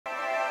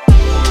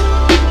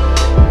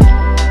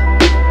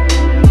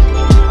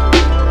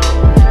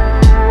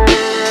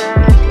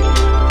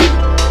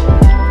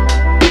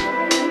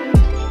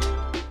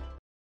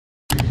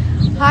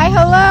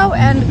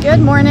Good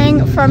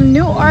morning from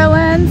New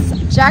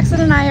Orleans. Jackson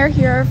and I are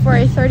here for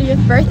a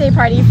 30th birthday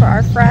party for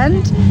our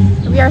friend.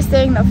 We are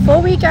staying the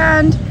full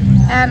weekend,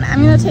 and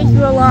I'm going to take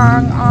you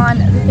along on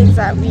the things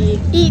that we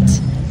eat,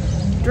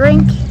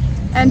 drink,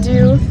 and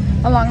do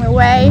along the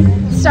way,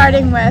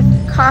 starting with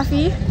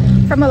coffee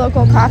from a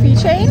local coffee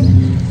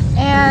chain.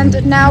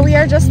 And now we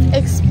are just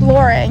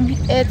exploring.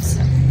 It's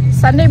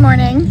Sunday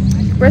morning.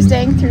 We're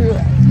staying through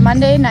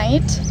Monday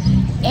night,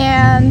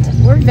 and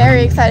we're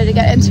very excited to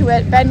get into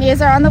it.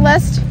 Beignets are on the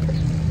list.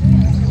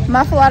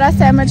 Muffaletta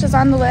sandwich is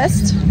on the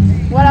list.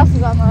 What else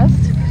is on the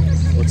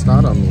list? What's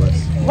not on the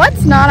list?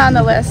 What's not on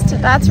the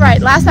list? That's right.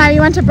 Last night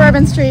we went to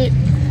Bourbon Street.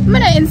 I'm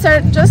going to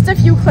insert just a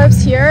few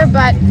clips here,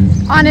 but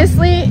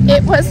honestly,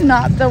 it was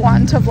not the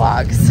one to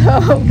vlog.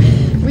 So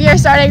we are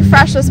starting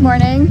fresh this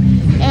morning,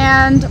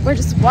 and we're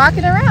just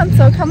walking around,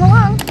 so come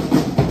along.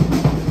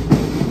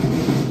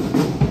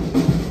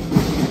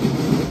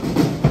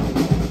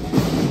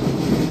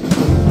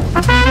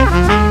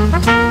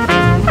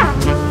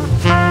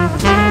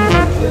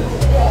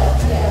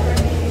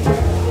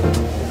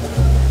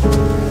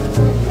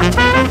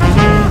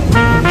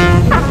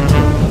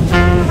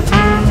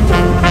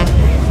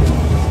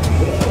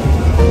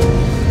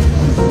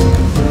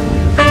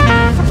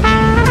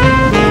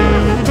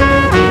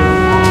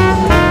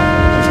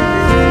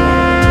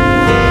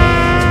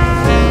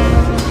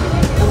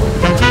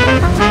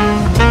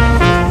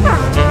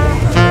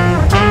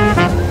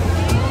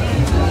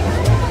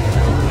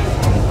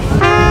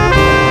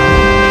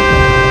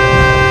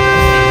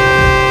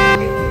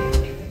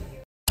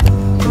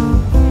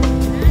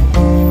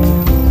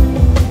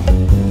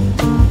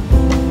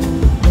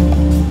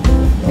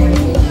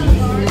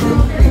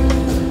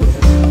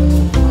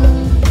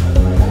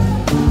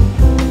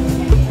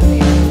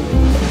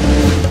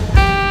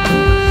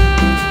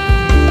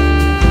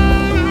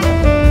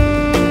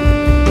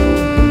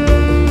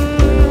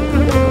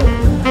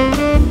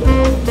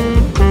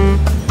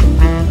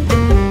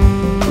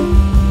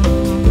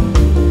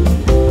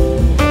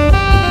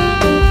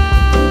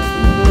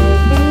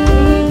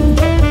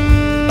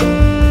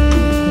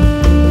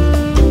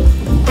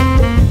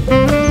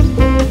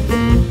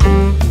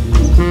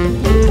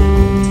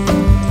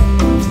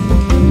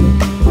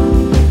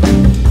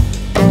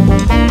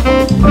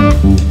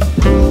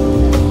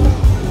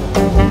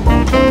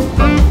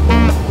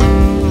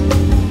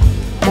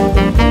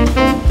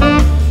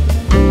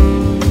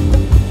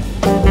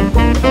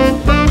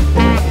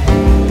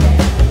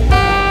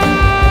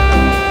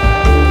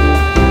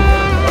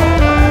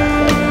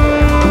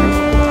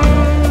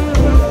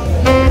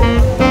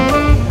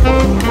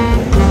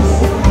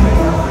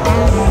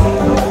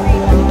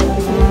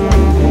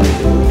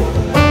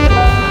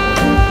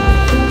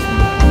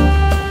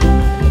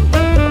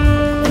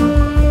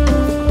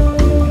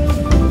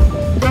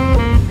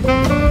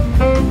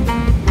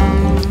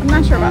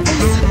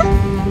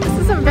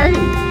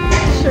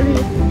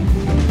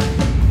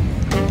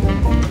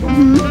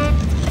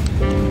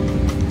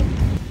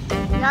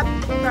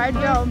 Fried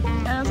dough,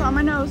 and it's on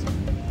my nose.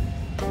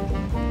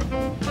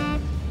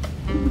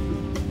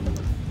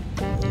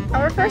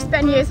 Our first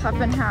beignets have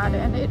been had,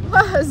 and it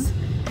was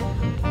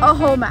a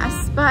whole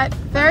mess, but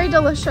very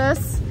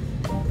delicious.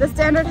 The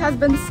standard has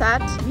been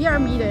set. We are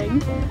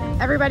meeting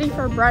everybody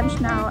for brunch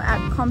now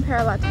at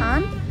Compere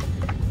Lapin,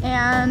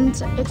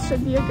 and it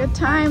should be a good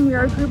time. We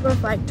are a group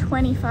of like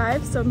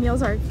 25, so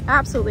meals are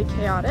absolutely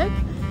chaotic,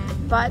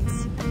 but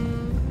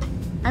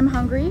I'm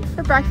hungry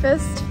for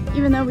breakfast,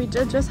 even though we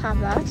did just have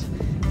that.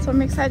 So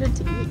I'm excited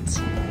to eat.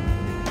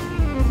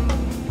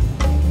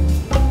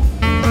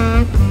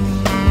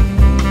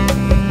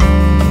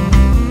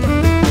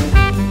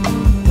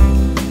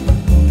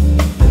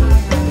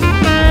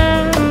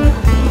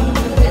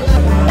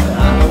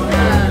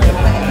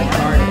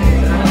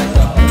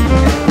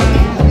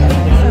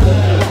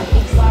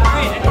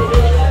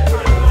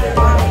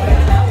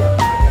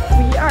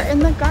 We are in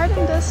the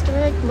Garden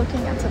District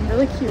looking at some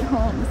really cute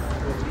homes.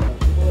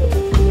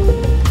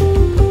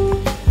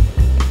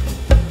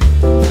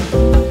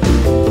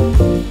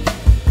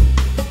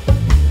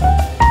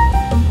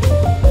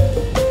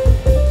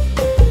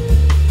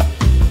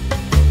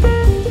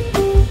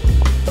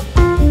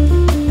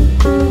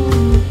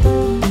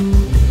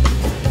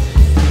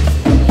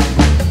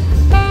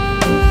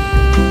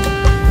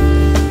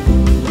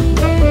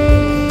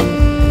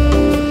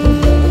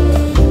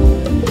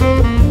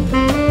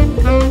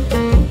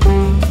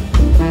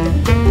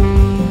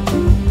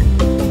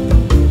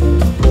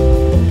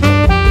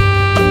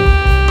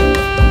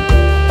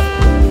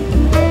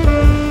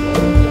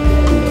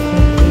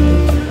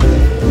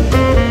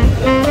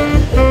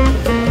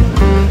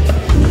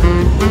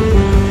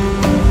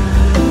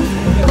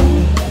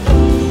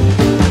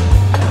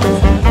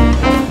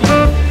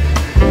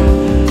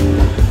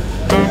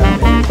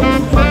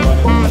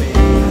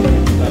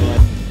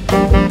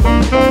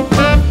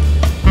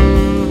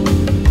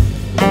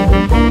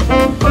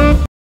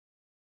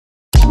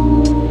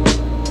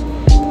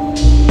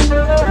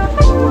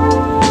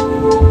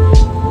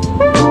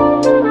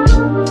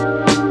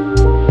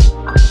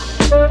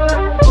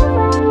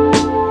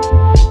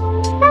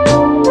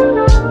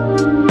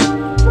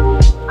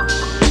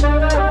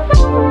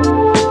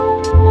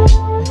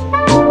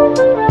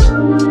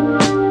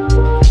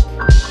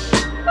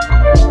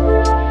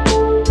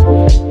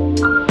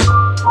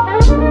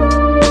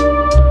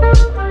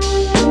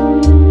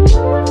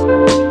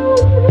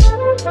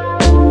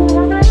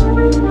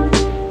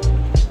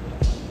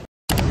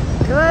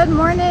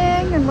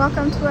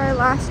 welcome to our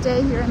last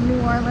day here in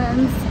New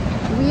Orleans.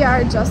 We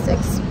are just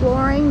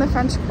exploring the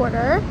French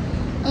Quarter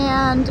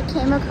and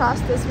came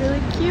across this really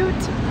cute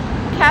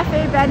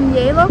Cafe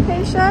Beignet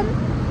location.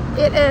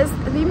 It is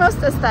the most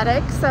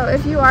aesthetic, so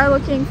if you are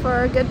looking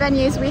for good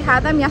beignets, we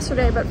had them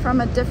yesterday but from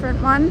a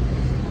different one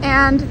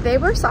and they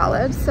were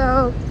solid,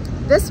 so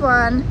this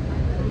one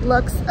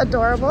looks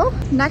adorable.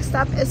 Next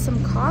up is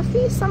some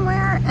coffee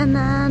somewhere, and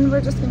then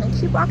we're just gonna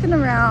keep walking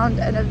around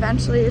and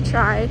eventually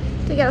try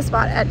to get a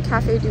spot at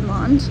Cafe du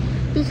Monde,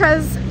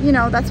 because you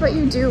know that's what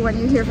you do when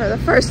you're here for the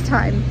first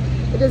time.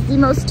 It is the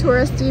most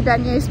touristy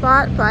beignet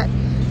spot, but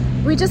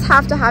we just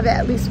have to have it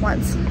at least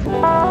once.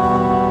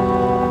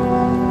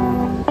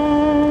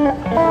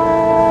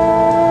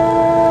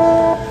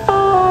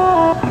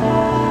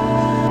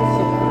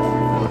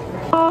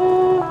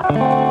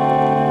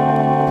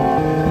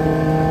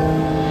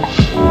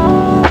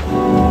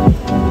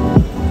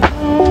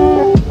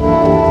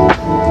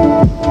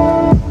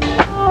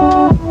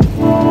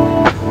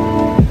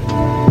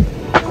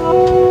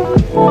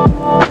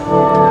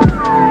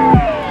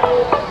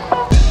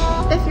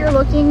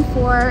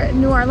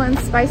 New Orleans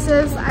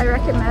spices, I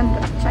recommend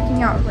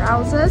checking out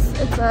Rouses.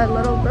 It's a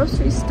little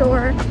grocery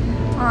store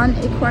on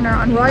a corner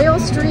on Royal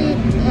Street,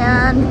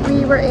 and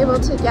we were able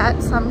to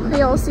get some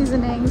Creole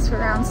seasonings for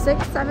around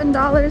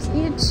 $6–7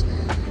 each,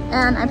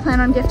 and I plan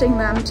on gifting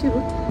them to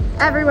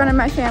everyone in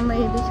my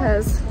family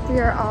because we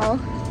are all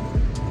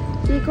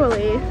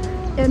equally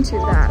into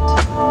that.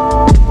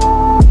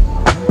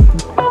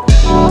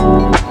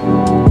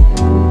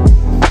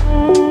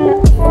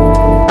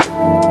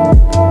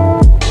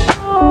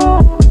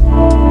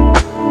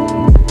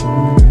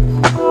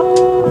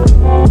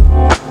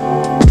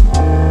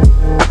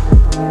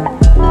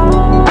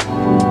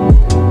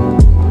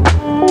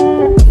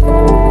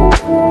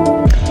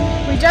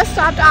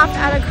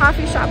 At a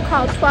coffee shop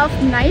called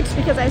 12th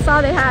because I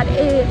saw they had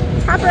a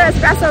proper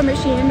espresso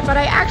machine, but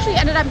I actually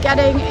ended up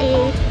getting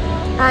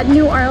a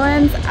New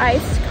Orleans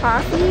iced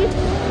coffee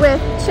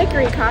with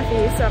chicory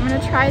coffee, so I'm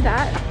gonna try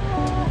that.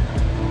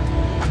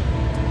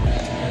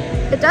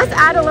 It does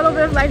add a little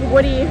bit of like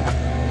woody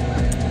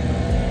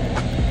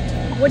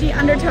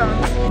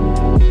undertones.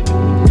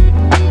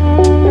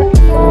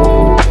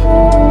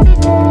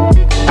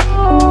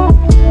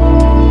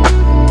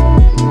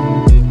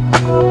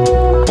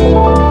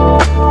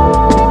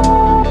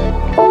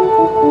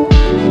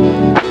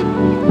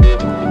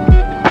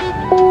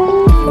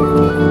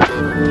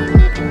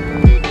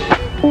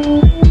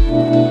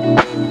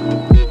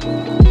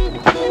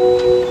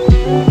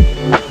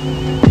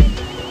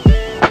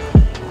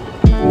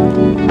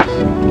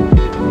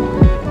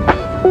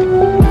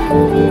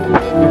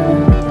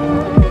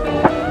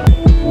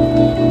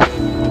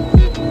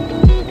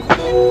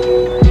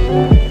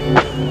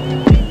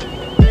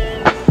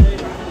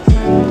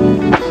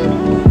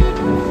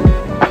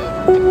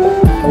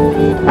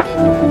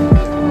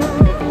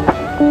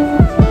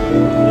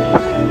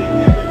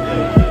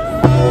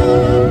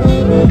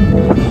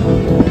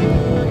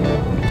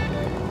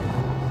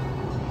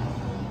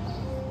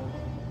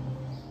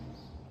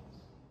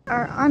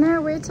 On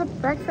our way to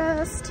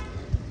breakfast,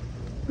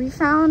 we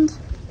found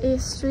a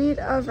street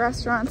of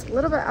restaurants a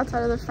little bit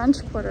outside of the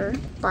French Quarter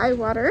by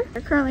water.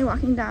 We're currently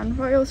walking down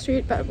Royal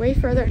Street, but way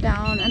further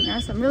down, and there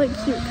are some really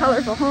cute,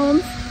 colorful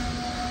homes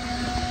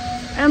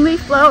and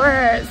leaf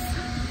blowers.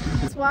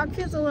 This walk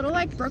feels a little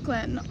like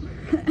Brooklyn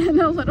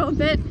and a little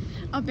bit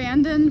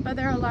abandoned, but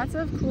there are lots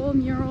of cool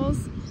murals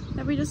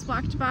that we just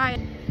walked by.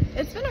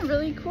 It's been a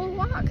really cool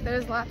walk.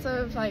 There's lots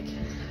of like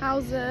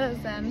houses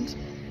and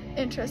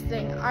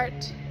interesting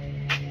art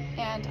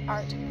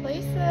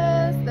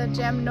places. The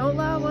gem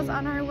NOLA was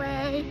on our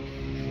way,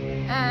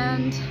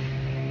 and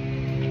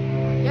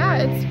yeah,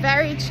 it's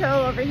very chill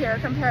over here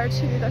compared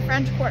to the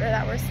French Quarter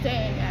that we're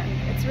staying in.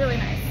 It's really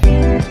nice.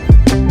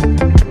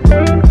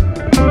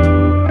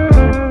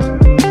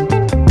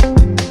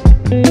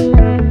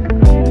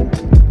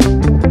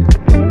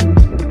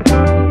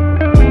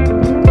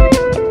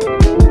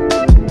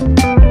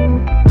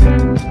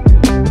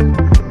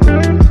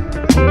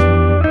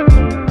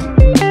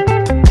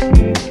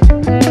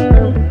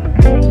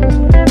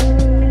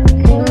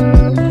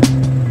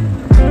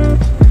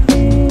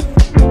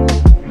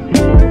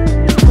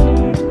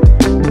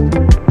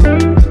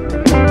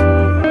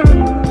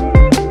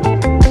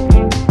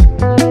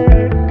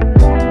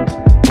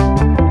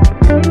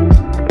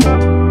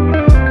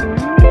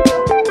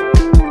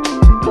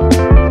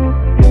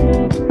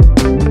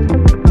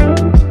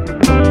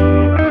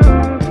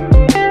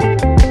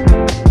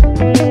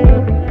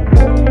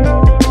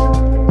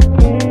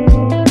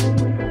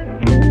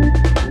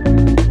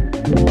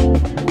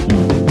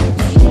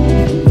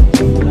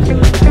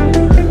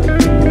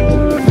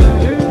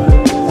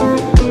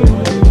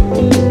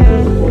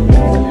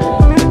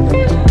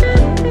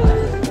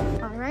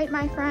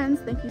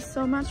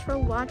 For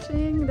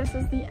watching. This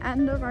is the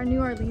end of our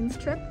New Orleans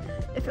trip.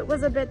 If it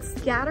was a bit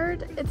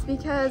scattered, it's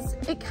because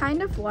it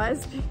kind of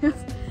was,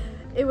 because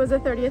it was a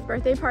 30th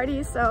birthday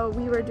party, so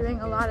we were doing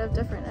a lot of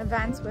different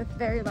events with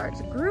very large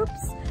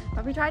groups,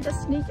 but we tried to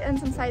sneak in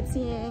some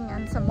sightseeing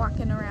and some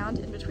walking around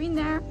in between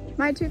there.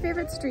 My two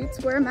favorite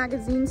streets were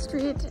Magazine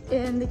Street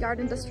in the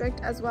Garden District,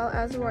 as well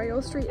as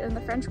Royal Street in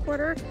the French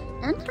Quarter,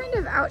 and kind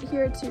of out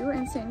here too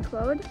in St.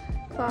 Claude.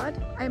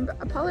 I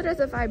apologize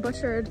if I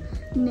butchered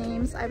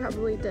names, I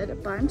probably did a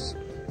bunch.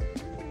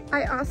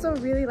 I also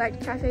really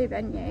liked Cafe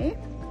Beignet,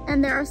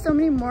 and there are so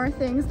many more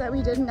things that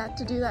we didn't get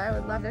to do that I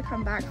would love to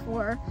come back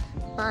for,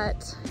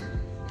 but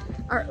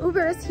our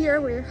Uber is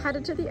here. We're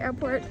headed to the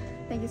airport.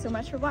 Thank you so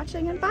much for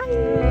watching, and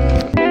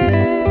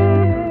bye!